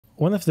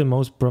One of the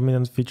most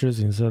prominent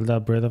features in Zelda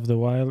Breath of the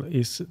Wild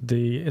is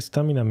the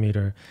stamina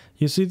meter.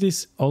 You see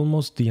this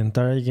almost the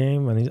entire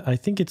game, and I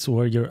think it's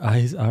where your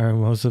eyes are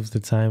most of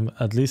the time.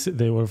 At least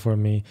they were for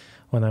me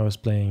when I was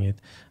playing it.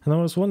 And I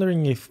was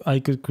wondering if I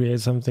could create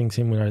something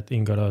similar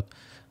in Godot.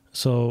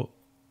 So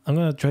I'm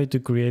gonna try to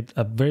create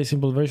a very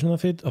simple version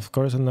of it. Of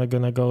course, I'm not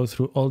gonna go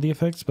through all the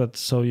effects, but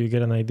so you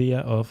get an idea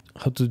of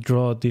how to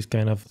draw these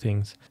kind of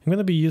things. I'm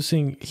gonna be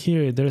using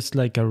here, there's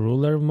like a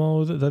ruler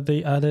mode that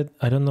they added.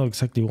 I don't know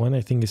exactly when,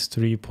 I think it's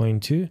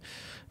 3.2.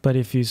 But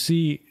if you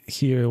see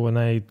here, when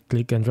I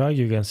click and drag,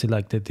 you can see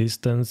like the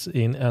distance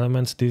in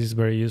elements. This is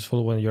very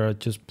useful when you're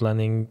just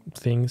planning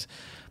things.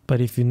 But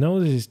if you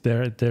notice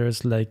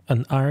there's like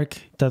an arc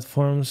that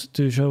forms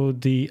to show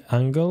the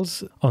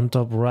angles on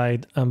top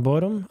right and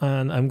bottom.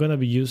 And I'm going to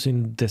be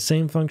using the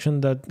same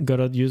function that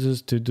Godot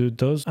uses to do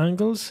those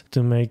angles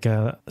to make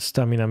a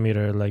stamina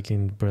meter like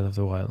in Breath of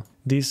the Wild.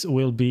 This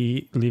will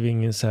be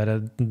living inside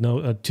a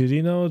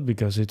 2D node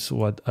because it's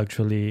what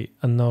actually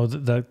a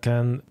node that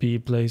can be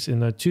placed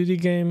in a 2D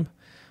game.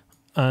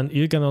 And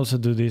you can also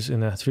do this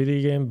in a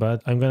 3D game,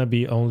 but I'm going to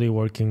be only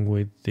working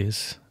with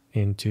this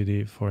in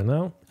 2D for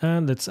now.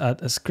 And let's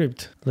add a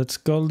script. Let's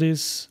call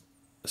this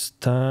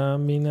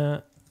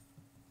stamina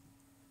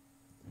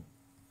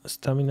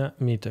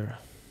meter.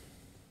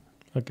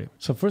 Okay,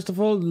 so first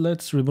of all,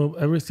 let's remove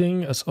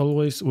everything. As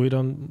always, we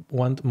don't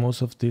want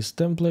most of this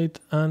template.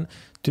 And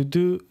to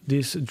do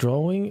this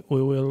drawing,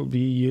 we will be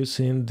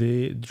using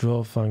the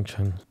draw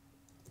function.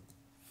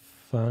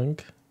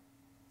 Func.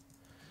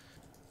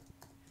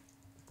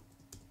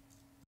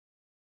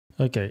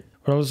 Okay,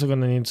 we're also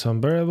going to need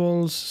some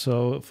variables.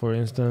 So for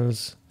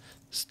instance,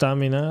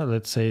 stamina,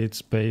 let's say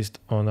it's based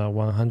on a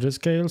 100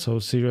 scale. So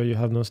 0, you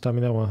have no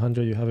stamina,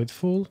 100, you have it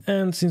full.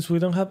 And since we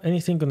don't have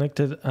anything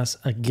connected as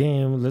a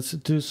game, let's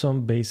do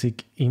some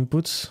basic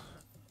inputs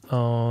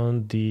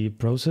on the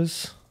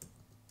process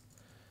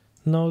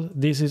node.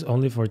 This is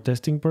only for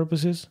testing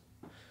purposes.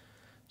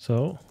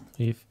 So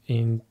if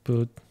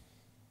input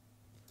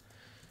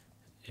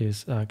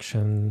is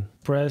action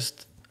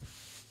pressed,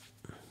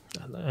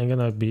 I'm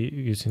gonna be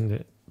using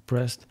the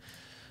pressed.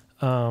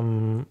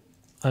 I'm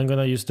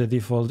gonna use the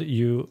default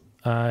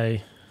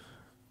UI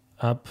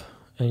up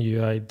and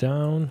UI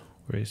down.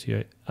 Where is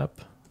UI up?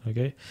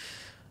 Okay.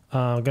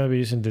 I'm gonna be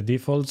using the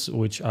defaults,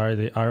 which are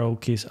the arrow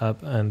keys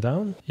up and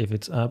down. If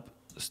it's up,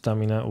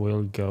 stamina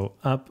will go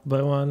up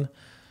by 1.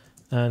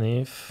 And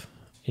if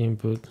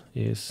input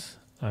is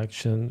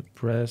action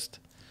pressed,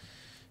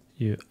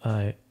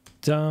 UI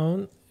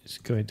down, it's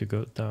going to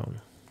go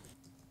down.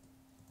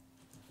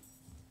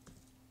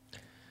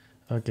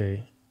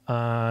 Okay,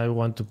 I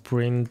want to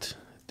print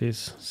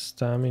this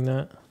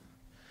stamina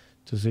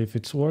to see if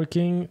it's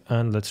working,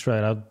 and let's try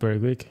it out very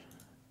quick.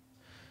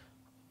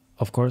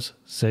 Of course,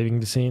 saving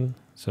the scene,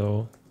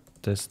 so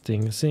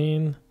testing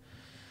scene,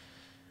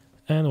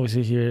 and we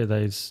see here that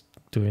it's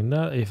doing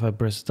that. If I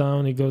press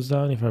down, it goes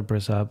down. If I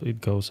press up, it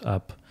goes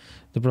up.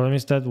 The problem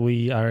is that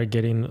we are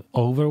getting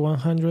over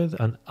 100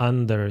 and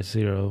under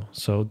 0.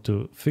 So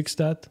to fix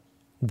that,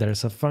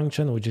 there's a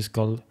function which is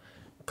called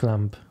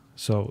clamp.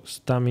 So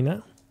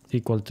stamina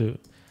equal to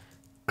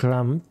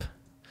clamp.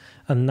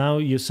 And now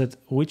you set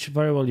which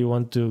variable you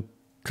want to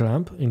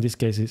clamp. In this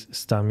case is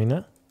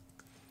stamina.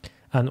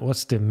 And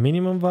what's the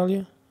minimum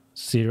value?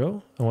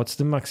 0. And what's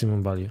the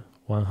maximum value?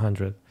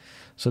 100.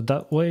 So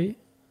that way,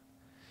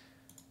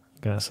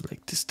 I'm gonna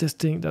select this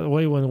testing. That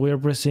way when we are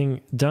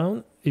pressing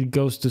down, it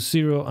goes to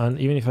 0. And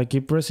even if I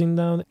keep pressing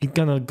down, it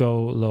cannot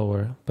go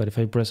lower. But if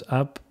I press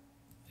up,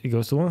 it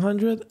goes to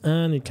 100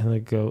 and it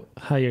cannot go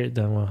higher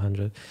than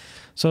 100.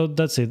 So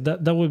that's it.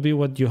 That would be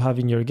what you have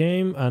in your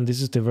game. And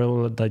this is the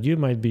variable that you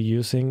might be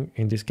using.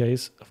 In this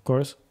case, of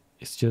course,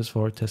 it's just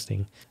for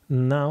testing.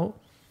 Now,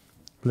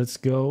 let's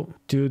go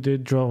to the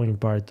drawing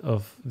part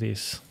of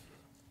this.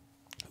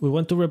 We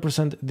want to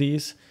represent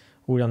this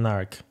with an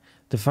arc.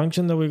 The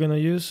function that we're going to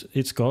use,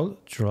 it's called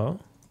draw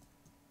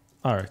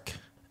arc.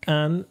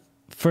 And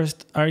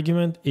first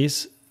argument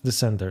is the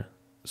center.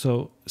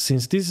 So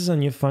since this is a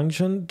new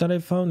function that I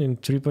found in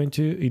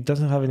 3.2, it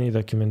doesn't have any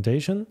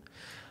documentation,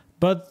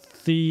 but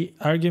the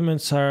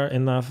arguments are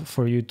enough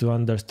for you to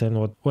understand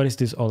what is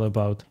this all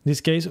about. In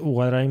this case,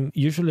 what I'm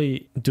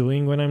usually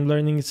doing when I'm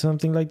learning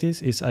something like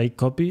this is I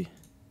copy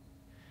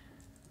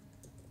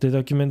the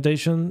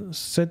documentation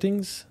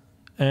settings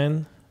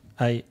and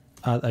I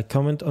add a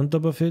comment on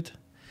top of it.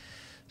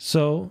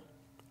 So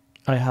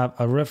I have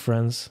a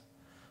reference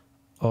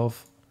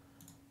of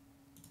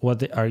what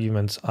the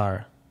arguments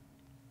are.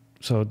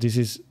 So this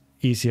is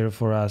easier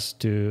for us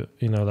to,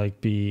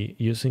 be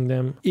using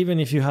them, even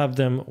if you have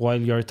them while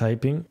you're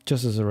typing,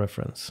 just as a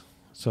reference.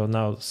 So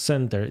now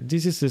center,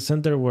 this is the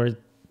center where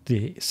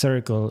the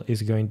circle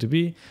is going to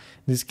be. In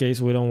this case,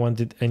 we don't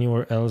want it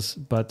anywhere else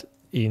but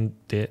in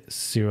the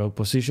 0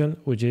 position,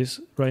 which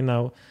is right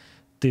now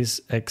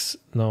this X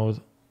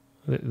node,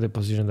 the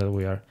position that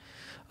we are.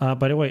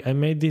 By the way, I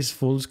made this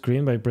full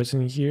screen by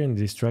pressing here in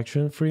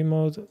distraction-free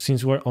mode.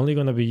 Since we're only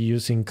going to be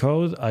using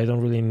code, I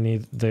don't really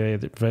need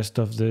the rest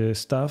of the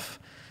stuff.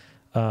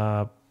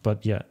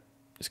 But yeah,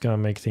 it's gonna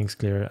make things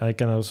clearer. I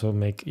can also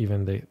make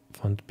even the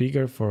font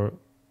bigger for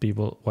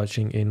people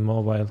watching in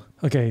mobile.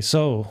 Okay,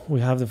 so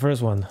we have the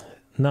first one.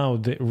 Now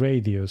the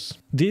radius.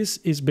 This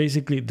is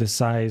basically the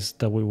size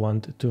that we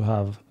want to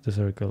have the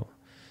circle.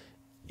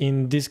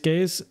 In this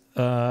case,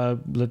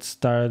 let's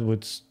start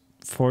with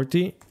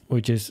 40,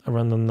 which is a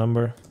random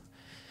number.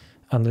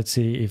 And let's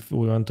see if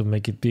we want to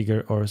make it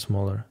bigger or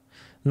smaller.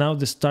 Now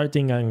the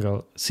starting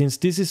angle. Since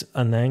this is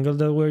an angle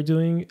that we're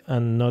doing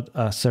and not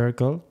a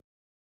circle,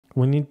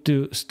 we need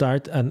to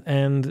start and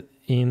end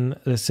in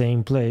the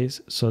same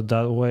place, so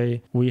that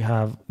way we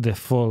have the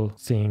full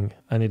thing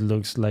and it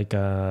looks like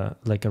a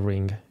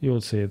ring.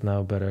 You'll see it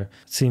now better.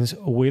 Since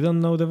we don't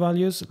know the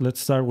values,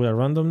 let's start with a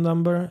random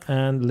number,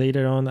 and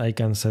later on I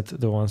can set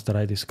the ones that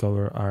I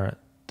discover are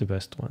the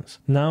best ones.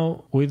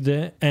 Now with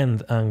the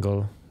end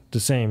angle,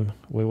 the same.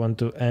 We want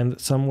to end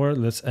somewhere.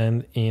 Let's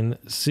end in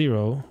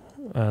 0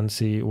 and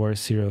see where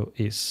 0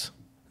 is.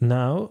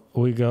 Now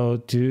we go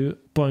to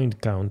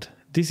point count.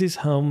 This is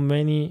how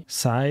many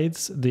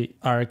sides the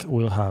arc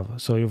will have.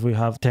 So if we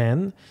have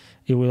 10,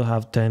 it will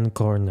have 10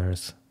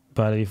 corners.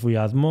 But if we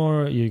add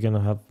more, you're going to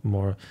have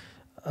more.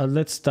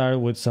 Let's start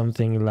with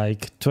something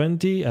like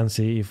 20 and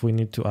see if we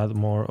need to add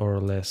more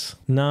or less.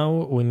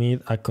 Now we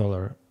need a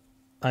color.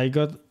 I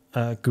got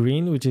a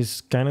green, which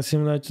is kind of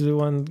similar to the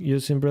one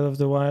used in Breath of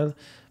the Wild,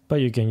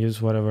 but you can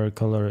use whatever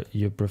color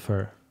you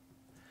prefer.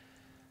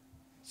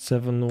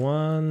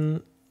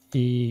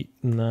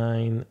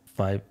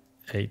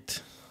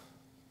 71E958.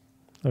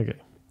 Okay,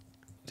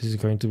 this is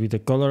going to be the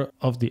color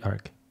of the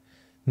arc.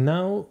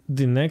 Now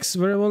the next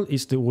variable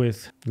is the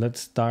width.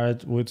 Let's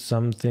start with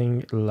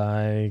something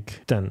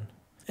like 10.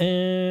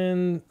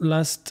 And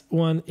last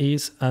one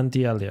is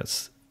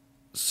anti-alias.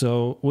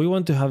 So we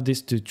want to have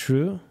this to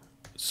true,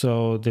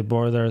 so the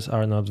borders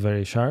are not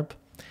very sharp.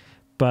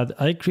 But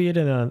I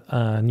created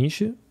an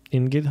issue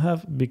in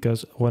GitHub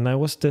because when I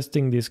was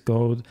testing this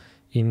code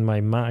in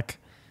my Mac,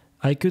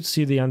 I could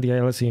see the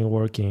anti-aliasing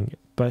working.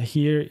 But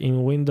here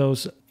in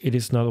Windows, it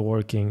is not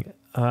working.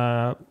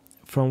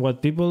 From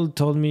what people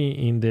told me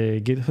in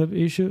the GitHub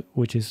issue,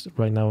 which is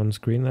right now on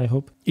screen, I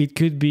hope, it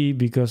could be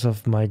because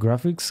of my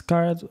graphics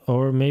card,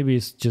 or maybe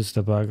it's just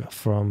a bug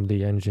from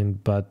the engine,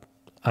 but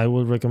I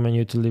would recommend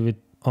you to leave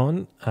it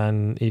on,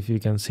 and if you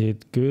can see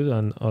it, good,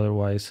 and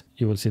otherwise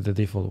you will see the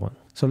default one.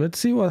 So let's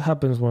see what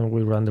happens when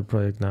we run the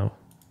project now.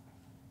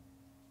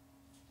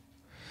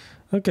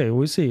 Okay,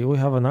 we see we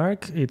have an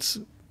arc. It's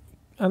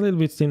a little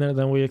bit thinner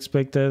than we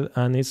expected,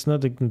 and it's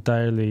not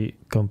entirely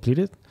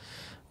completed.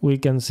 We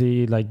can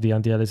see like the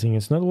anti-aliasing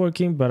is not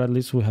working, but at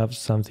least we have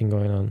something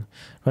going on.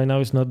 Right now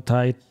it's not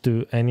tied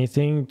to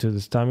anything, to the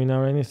stamina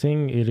or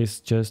anything. It is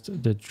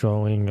just the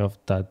drawing of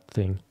that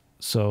thing.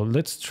 So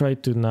let's try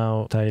to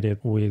now tie it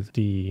with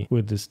the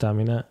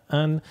stamina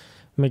and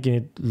making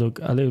it look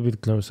a little bit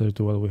closer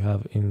to what we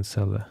have in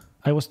Zelda.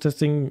 I was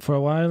testing for a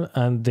while,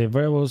 and the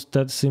variables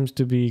that seems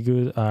to be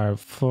good are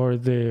for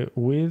the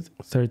width,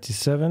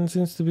 37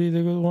 seems to be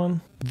the good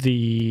one.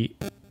 The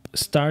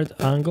start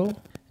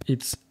angle,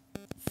 it's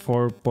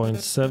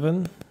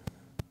 4.7,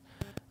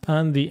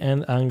 and the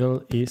end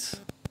angle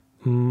is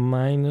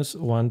minus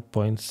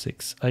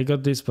 1.6. I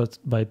got this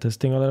by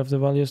testing a lot of the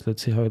values.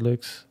 Let's see how it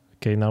looks.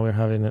 Okay, now we're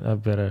having a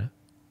better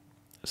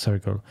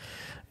circle.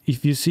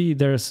 If you see,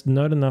 there's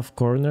not enough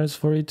corners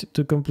for it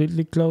to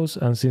completely close,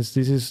 and since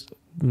this is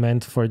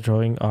meant for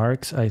drawing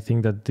arcs, I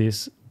think that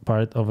this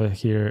part over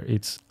here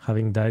it's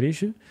having that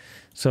issue.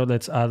 So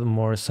let's add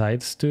more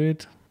sides to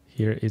it.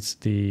 Here it's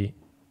the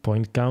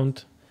point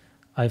count.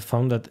 I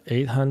found that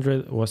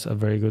 800 was a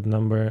very good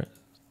number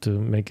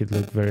to make it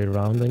look very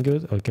round and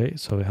good. Okay,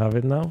 so we have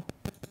it now.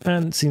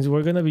 And since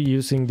we're gonna be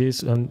using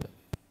this, and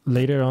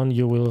later on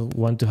you will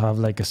want to have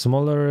like a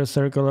smaller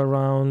circle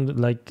around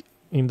like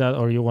in that,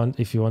 or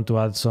if you want to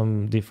add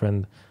some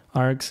different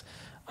arcs,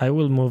 I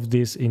will move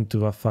this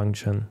into a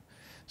function.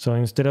 So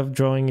instead of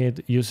drawing it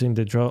using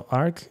the draw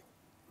arc,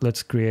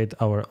 let's create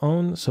our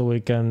own so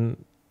we can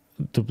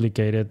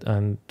duplicate it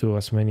and do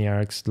as many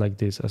arcs like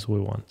this as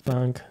we want.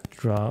 Func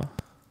draw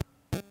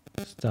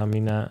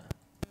stamina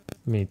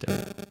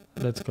meter.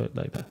 Let's go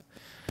like that.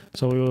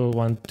 So we will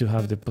want to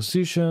have the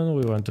position,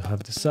 we want to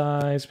have the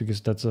size,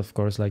 because that's of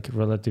course like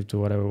relative to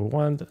whatever we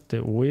want,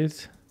 the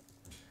width,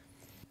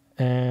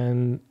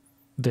 and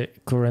the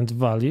current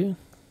value,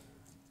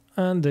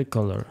 and the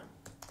color.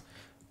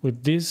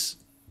 With these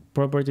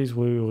properties,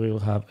 we will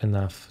have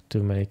enough to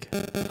make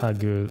a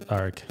good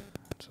arc.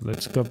 So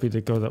let's copy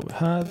the code that we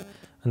had,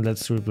 and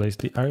let's replace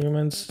the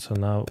arguments. So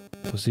now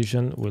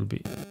position will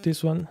be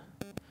this one.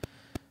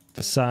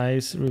 The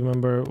size,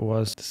 remember,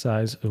 was the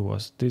size, it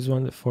was this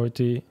one, the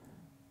 40.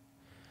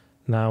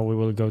 Now we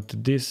will go to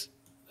this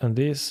and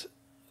this.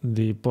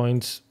 The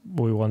points,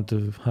 we want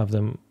to have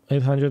them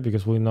 800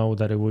 because we know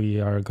that we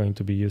are going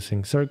to be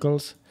using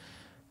circles.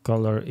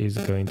 Color is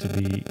going to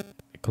be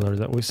the color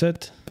that we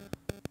set.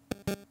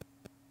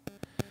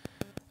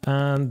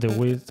 And the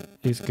width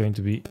is going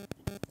to be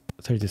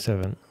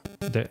 37.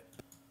 The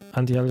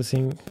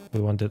anti-aliasing, we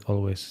want it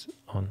always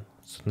on.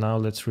 So now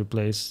let's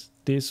replace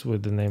this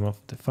with the name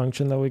of the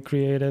function that we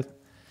created.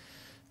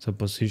 So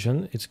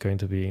position, it's going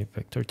to be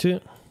vector2.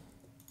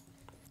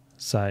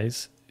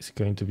 Size is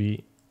going to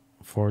be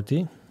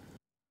 40.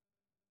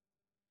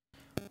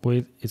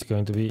 Width is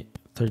going to be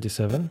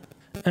 37.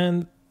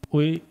 And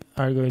we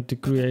are going to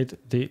create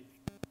the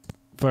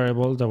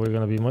variable that we're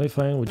going to be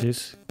modifying, which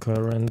is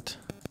current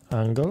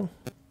angle.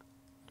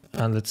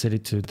 And let's set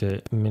it to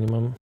the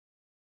minimum.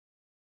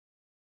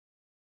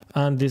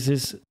 And this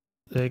is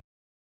the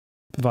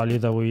value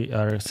that we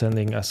are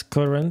sending as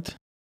current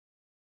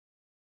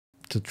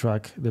to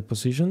track the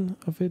position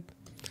of it.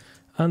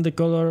 And the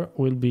color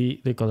will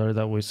be the color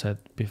that we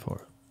set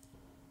before.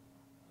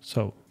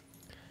 So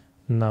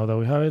now that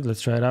we have it,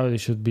 let's try it out. It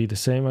should be the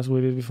same as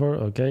we did before.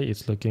 Okay,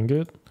 it's looking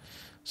good.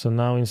 So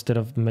now instead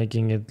of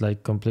making it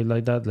like complete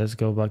like that, let's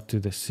go back to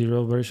the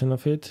 0 version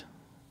of it.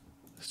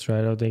 Let's try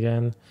it out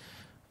again.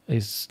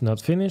 It's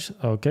not finished.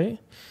 Okay.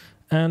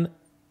 And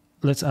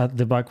let's add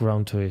the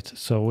background to it.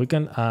 So we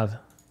can add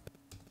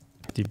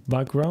the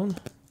background.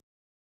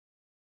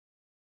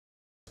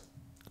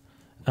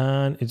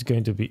 And it's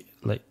going to be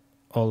like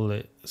all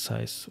the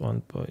size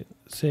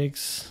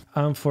 1.6.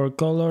 And for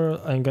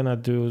color, I'm gonna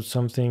do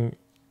something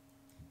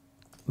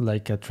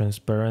like a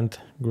transparent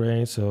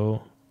gray.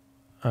 So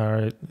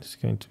R is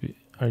going to be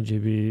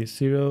RGB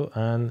 0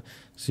 and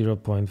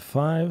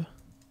 0.5.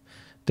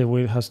 The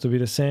width has to be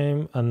the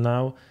same. And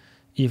now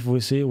if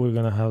we see, we're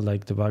gonna have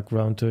like the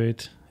background to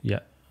it. Yeah,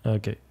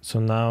 okay. So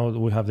now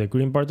we have the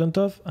green part on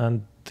top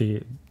and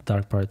the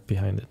dark part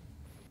behind it.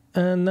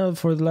 And now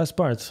for the last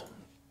part,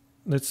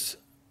 let's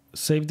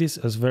save this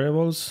as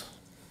variables.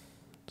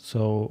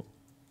 So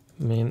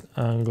mean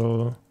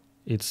angle,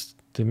 it's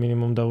the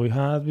minimum that we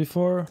had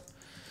before.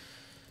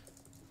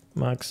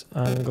 Max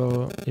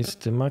angle is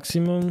the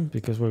maximum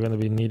because we're going to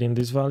be needing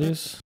these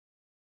values.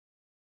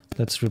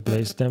 Let's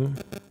replace them.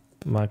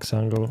 Max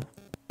angle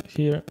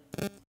here,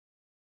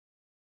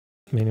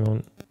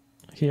 minimum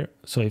here.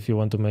 So if you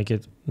want to make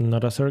it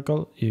not a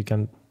circle, you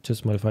can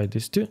just modify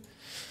these two.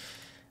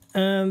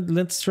 And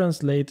let's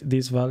translate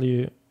this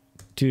value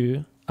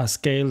to a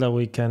scale that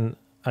we can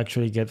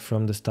actually get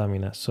from the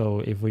stamina.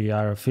 So if we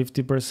are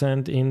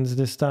 50% in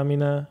the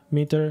stamina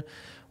meter,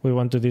 we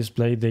want to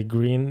display the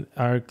green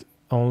arc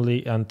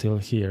only until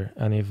here.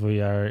 And if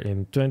we are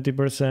in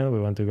 20%, we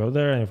want to go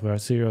there. And if we are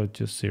 0,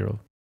 just 0.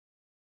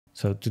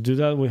 So to do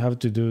that, we have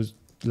to do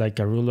like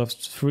a rule of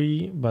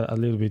 3, but a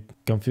little bit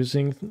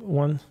confusing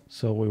one.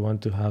 So we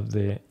want to have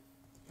the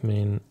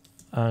mean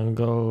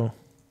angle.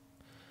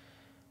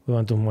 We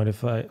want to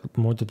multiply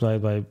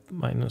it by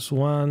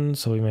 -1,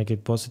 so we make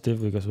it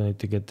positive because we need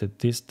to get the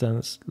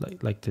distance,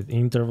 like the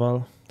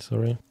interval,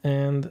 sorry.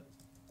 And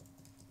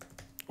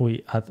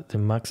we add the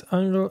max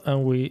angle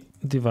and we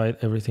divide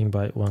everything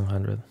by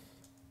 100.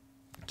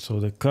 So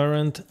the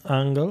current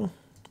angle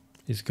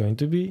is going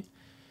to be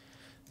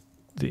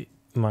the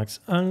max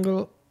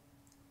angle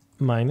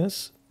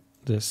minus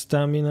the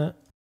stamina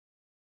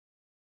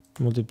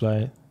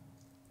multiplied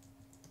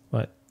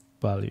by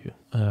value.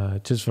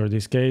 Just for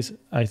this case,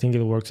 I think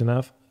it works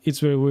enough.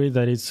 It's very weird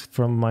that it's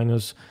from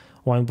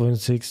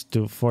 -1.6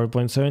 to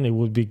 4.7. It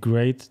would be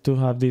great to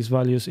have these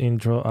values in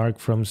draw arc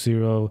from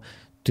 0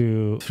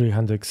 to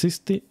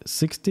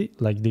 360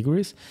 like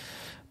degrees.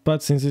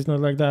 But since it's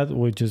not like that,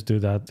 we just do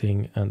that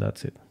thing and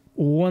that's it.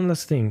 One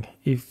last thing,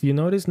 if you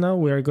notice now,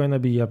 we are going to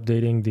be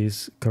updating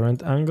this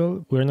current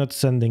angle. We're not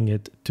sending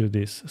it to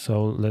this.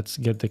 So let's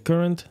get the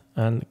current,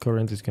 and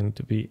current is going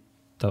to be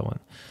that one.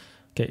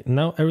 Okay,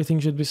 now everything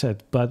should be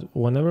set, but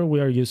whenever we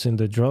are using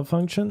the draw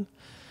function,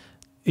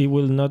 it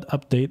will not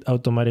update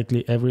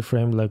automatically every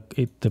frame like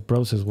the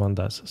process one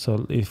does.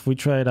 So if we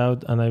try it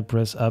out and I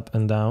press up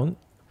and down,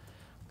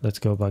 let's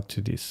go back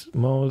to this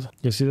mode.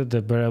 You see that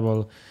the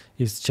variable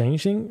is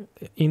changing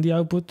in the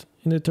output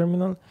in the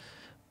terminal,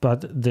 but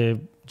the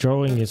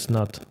drawing is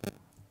not.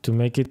 To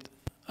make it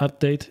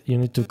update, you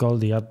need to call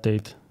the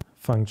update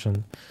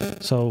function.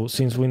 So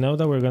since we know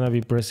that we're going to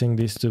be pressing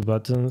these two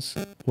buttons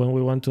when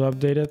we want to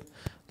update it,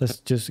 let's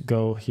just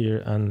go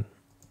here and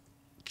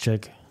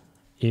check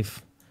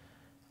if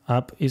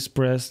up is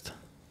pressed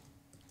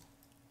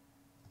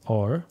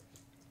or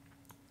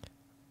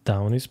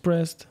down is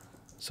pressed.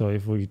 So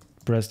if we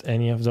pressed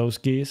any of those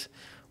keys,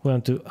 we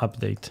want to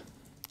update.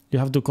 You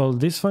have to call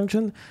this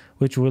function,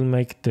 which will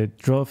make the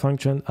draw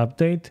function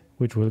update,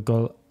 which will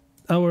call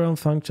our own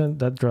function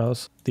that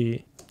draws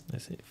the,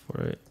 let's see,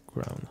 for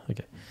ground,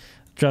 okay,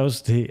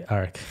 draws the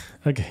arc.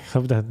 Okay,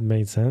 hope that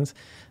made sense.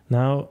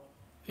 Now,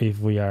 if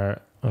we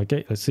are,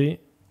 okay, let's see,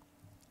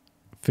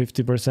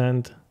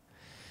 50%,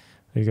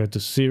 we go to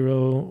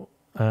 0,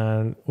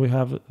 and we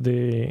have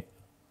the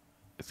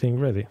thing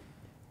ready.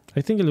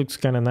 I think it looks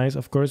kind of nice.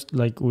 Of course,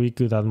 like we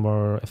could add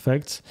more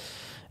effects.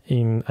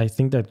 I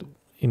think that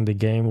in the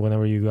game,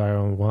 whenever you are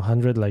on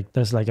 100, like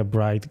there's like a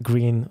bright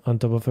green on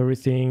top of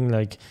everything.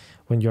 Like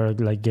when you're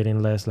like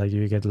getting less, like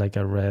you get like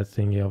a red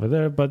thingy over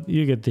there, but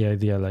you get the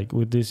idea. Like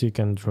with this, you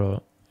can draw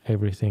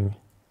everything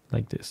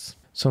like this.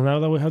 So now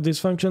that we have this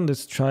function,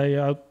 let's try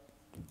out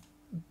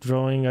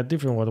drawing a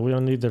different one. We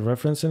don't need the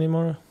reference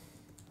anymore.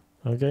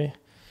 Okay.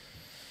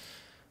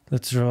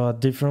 Let's draw a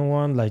different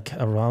one, like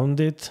around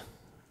it.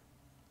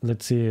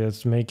 Let's see,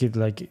 let's make it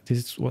like,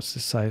 this was the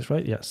size,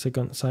 right? Yeah,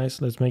 second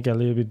size. Let's make it a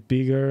little bit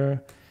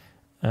bigger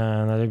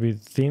and a little bit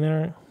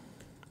thinner.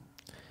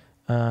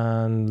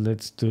 And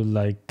let's do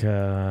like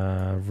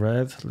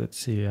red. Let's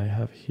see, I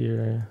have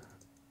here.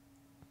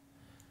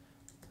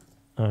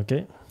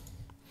 Okay.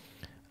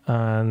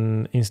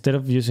 And instead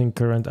of using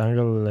current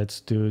angle, let's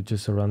do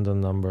just a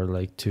random number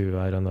like 2.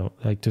 I don't know,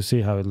 like to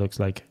see how it looks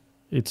like.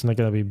 It's not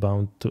gonna be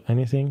bound to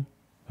anything.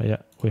 But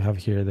yeah, we have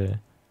here the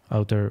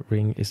outer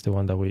ring is the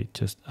one that we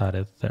just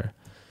added there.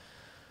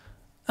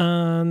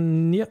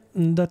 And yeah,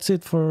 that's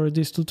it for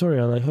this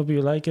tutorial. I hope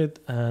you like it,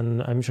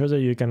 and I'm sure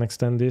that you can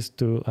extend this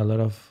to a lot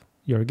of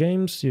your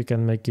games. You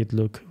can make it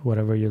look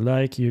whatever you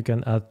like. You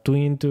can add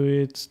tween to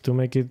it to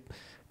make it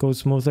go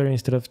smoother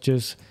instead of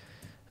just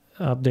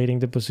updating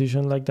the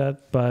position like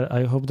that. But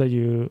I hope that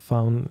you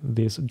found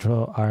this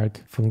draw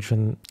arc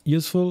function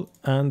useful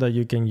and that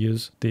you can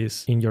use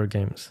this in your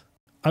games.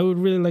 I would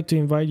really like to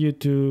invite you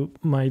to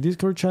my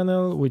Discord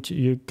channel, which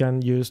you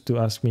can use to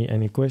ask me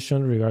any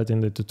question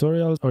regarding the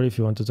tutorials, or if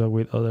you want to talk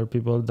with other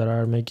people that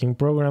are making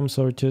programs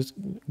or just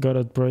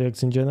Godot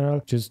projects in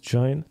general, just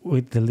join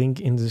with the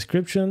link in the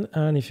description.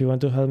 And if you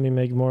want to help me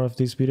make more of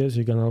these videos,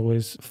 you can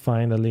always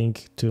find a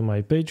link to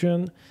my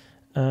Patreon.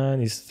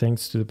 And it's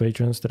thanks to the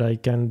patrons that I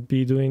can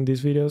be doing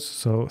these videos.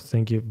 So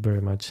thank you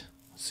very much.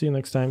 See you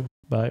next time.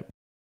 Bye.